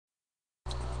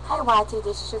Hey YT,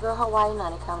 this is your girl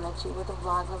Hawaiinani coming at you with a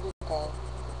vlog of your day.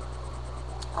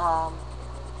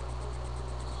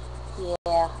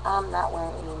 Yeah, I'm not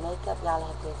wearing any makeup. Y'all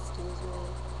have to excuse me.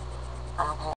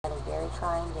 I've had a very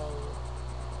trying day,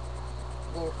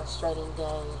 very frustrating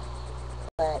day,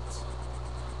 but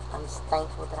I'm just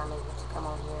thankful that I'm able to come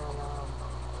on here and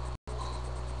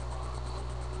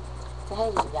say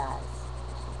hey to you guys.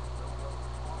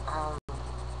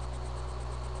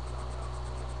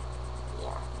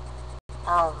 Yeah.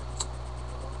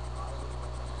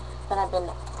 But I've been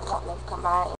wanting to come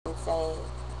by and say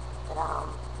that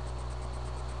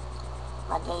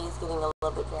my day is getting a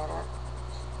little bit better.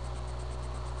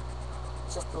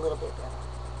 Just a little bit better.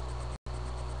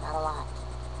 Not a lot.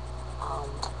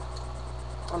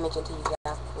 I mentioned to you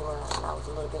guys before, I was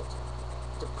a little bit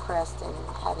depressed and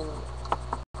having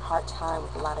a hard time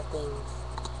with a lot of things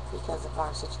because of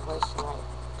our situation right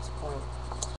at this point.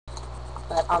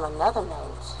 But on another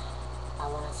note, I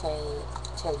want to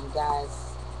tell you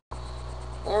guys,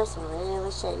 there are some really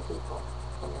shady people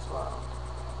in this world,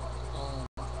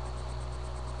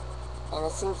 and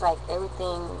it seems like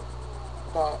everything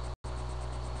that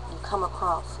you come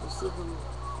across, you see who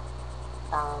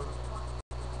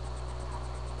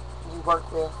you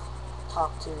work with,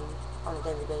 talk to on a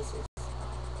daily basis,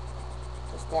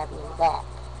 to stab you in the back.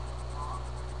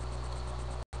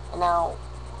 And now,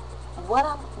 what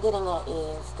I'm getting at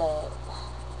is that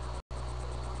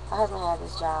my husband had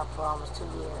this job for almost 2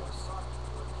 years,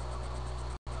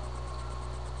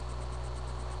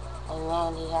 and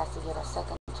then he has to get a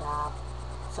second job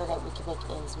so that we can make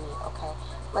ends meet. Okay,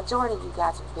 majority of you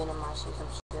guys have been in my shoes, I'm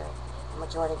sure. The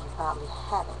majority of you probably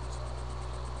haven't.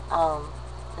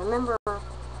 Remember,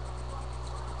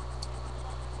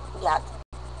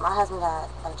 my husband got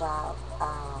a job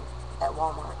at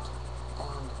Walmart,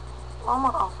 and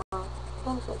Walmart offered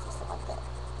benefits and stuff like that.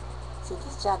 See,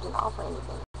 this job didn't offer any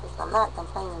benefits. I'm not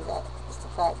complaining that. It's the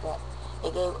fact that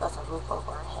it gave us a roof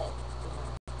over our head.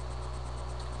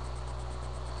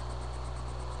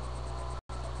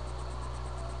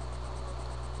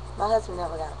 My husband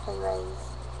never got a pay raise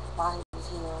while he was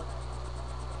here,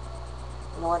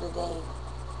 nor did they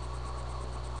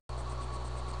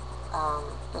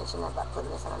mention about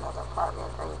putting us in another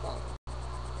apartment or anything.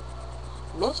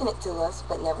 Mentioned it to us,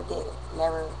 but never did it.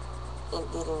 Never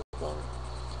did anything.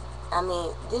 I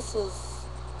mean, this is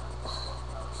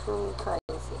truly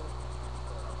crazy,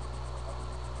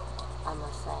 I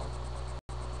must say.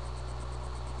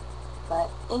 But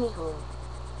anywho,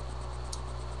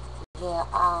 yeah,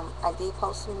 I did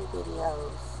post some new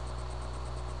videos,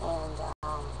 and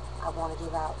I want to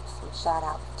give out some shout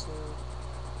out to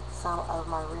some of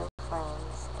my real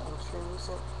friends and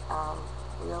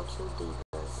real true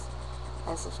divas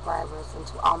and subscribers, and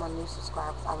to all my new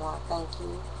subscribers, I want to thank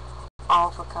you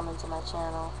all for coming to my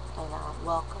channel, and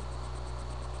welcome.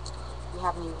 If you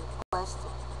have any requests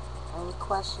or any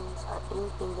questions or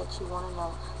anything that you want to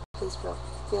know, please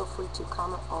feel free to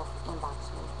comment or inbox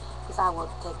me, because I will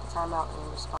take the time out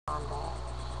and respond back.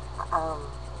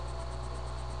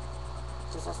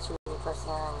 Just as true the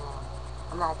person I am,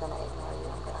 I'm not gonna ignore you.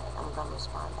 I'm gonna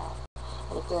respond back.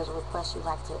 And if there's a request you'd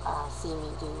like to see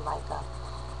me do, like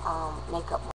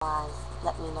makeup wise,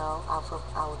 let me know. I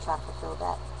will try to fulfill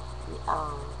that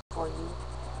for you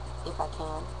if I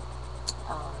can.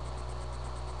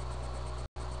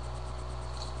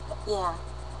 But yeah,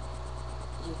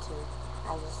 YouTube.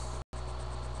 I'm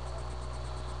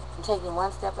taking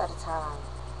one step at a time.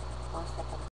 One step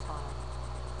at a time.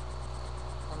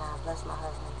 And I bless my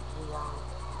husband.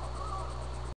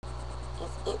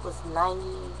 It was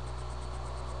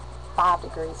 95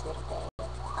 degrees here today.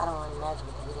 I don't want to imagine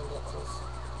what the heat index is.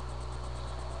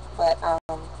 But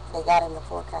they got in the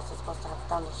forecast, it's supposed to have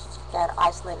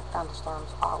isolated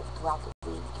thunderstorms all throughout the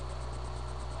week.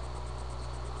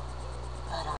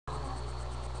 But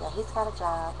yeah, he's got a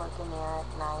job working there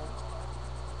at night,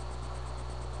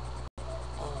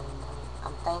 and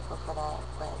I'm thankful for that.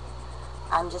 But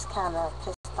I'm just kind of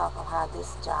pissed off of how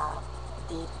this job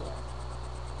did him.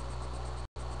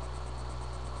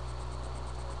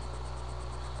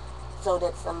 So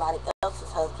that somebody else's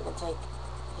husband can take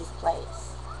his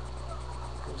place.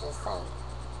 I'm just saying.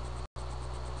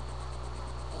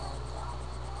 And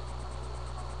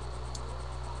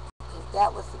if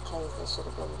that was the case, it should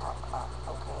have been talked about.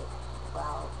 Okay,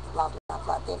 well, blah blah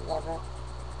blah. They never.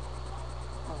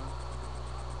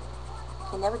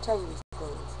 They never tell you these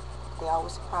things. They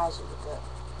always surprise you with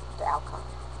the outcome.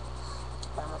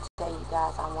 But I'm gonna tell you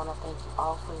guys, I want to thank you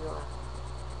all for your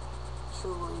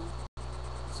truly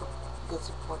good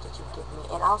support that you've given me,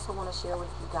 and I also want to share with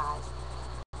you guys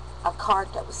a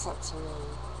card that was sent to me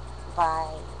by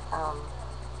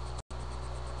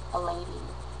a lady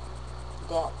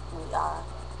that we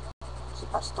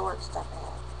keep our storage stuff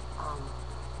at,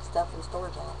 stuff in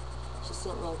storage at. She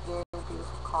sent me a very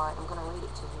beautiful card. I'm going to read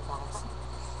it to you guys.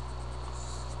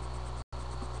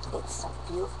 It's a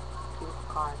beautiful, beautiful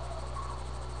card.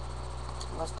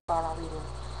 Let's start our reading.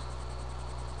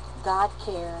 God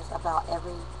cares about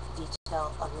every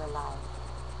detail of your life.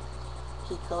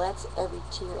 He collects every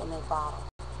tear in a bottle.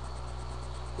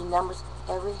 He numbers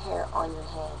every hair on your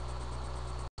head.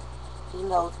 He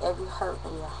knows every hurt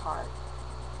in your heart.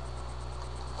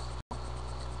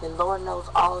 The Lord knows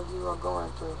all you are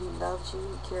going through. He loves you,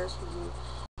 He cares for you,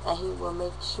 and He will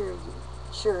make sure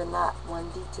not one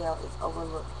detail is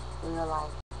overlooked in your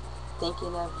life,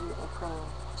 thinking of you and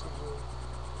praying to you.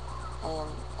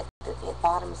 And at the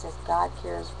bottom it says, God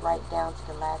cares right down to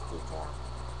the last detail.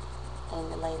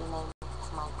 And the lady name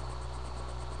is Michael.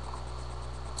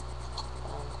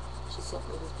 And she sent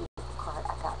me this beautiful card.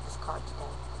 I got this card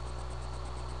today.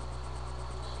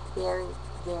 Very,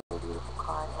 very beautiful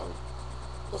card. And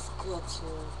it's good to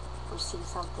receive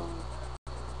something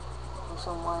from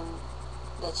someone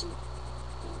that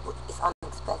it's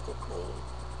unexpectedly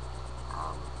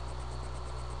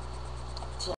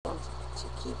tend to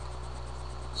keep,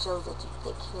 shows that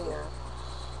they care,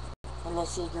 and they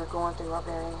see you're going through a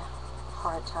very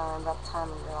hard time, rough time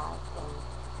in your life,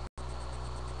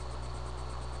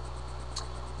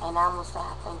 and I must say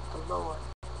I thank the Lord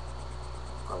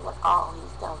for what all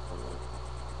He's done for me.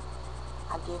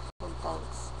 I give Him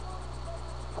thanks,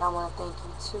 but I want to thank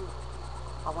you too.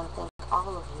 I want to thank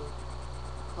all of you.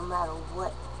 No matter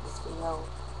what this video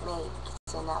may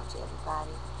send out to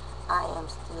everybody, I am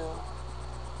still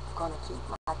going to keep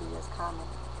my videos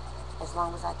coming as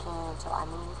long as I can until I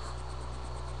move.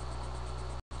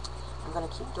 I'm going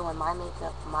to keep doing my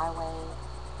makeup my way,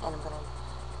 and I'm going to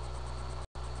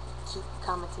keep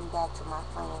commenting back to my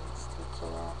friends who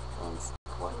care and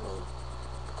support me,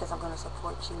 because I'm going to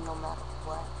support you no matter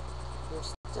what. You're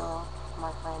still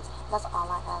my friends. That's all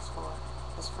I ask for,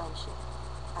 is friendship.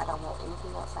 I don't want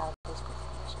anything else out of this but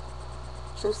friendship.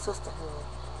 True sisterhood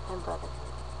and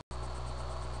brotherhood.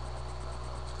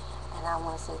 And I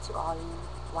want to say to all you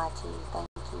YT, thank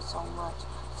you so much,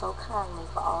 so kindly,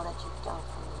 for all that you've done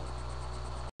for me.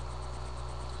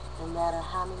 No matter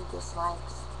how many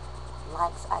dislikes,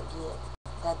 likes I get,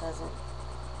 that doesn't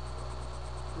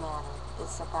matter.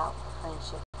 It's about the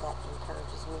friendship that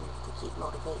encourages me to keep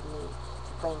motivating me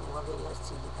to bring more videos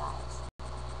to you guys.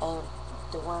 And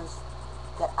the ones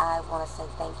that I want to say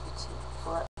thank you to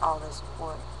for all the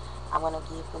support, I want to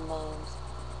give the names: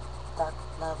 Dark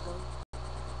Lovely,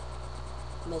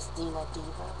 Miss Dina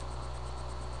Diva,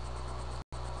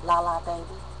 Lala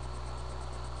Baby,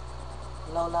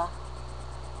 Lola,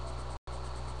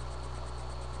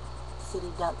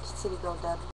 City Girl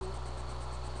W,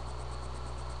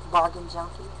 Bargain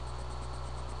Junkie,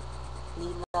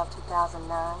 Need Love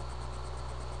 2009.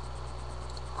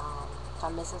 If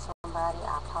I'm missing somebody,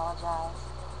 I apologize.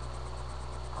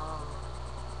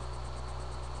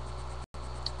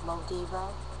 Mo Diva,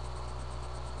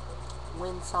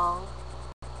 Wind Song,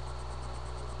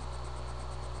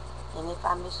 and if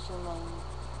I missed your name,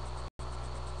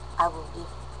 I will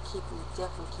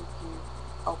definitely keep you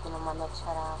open on my next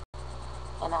shout out,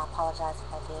 and I apologize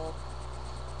if I did.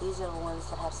 These are the ones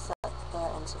that have sat there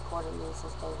and supported me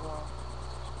since day one,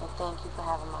 and thank you for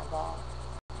having my back,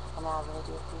 and I really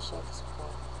do appreciate the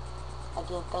support.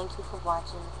 Again, thank you for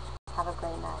watching. Have a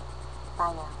great night.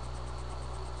 Bye now.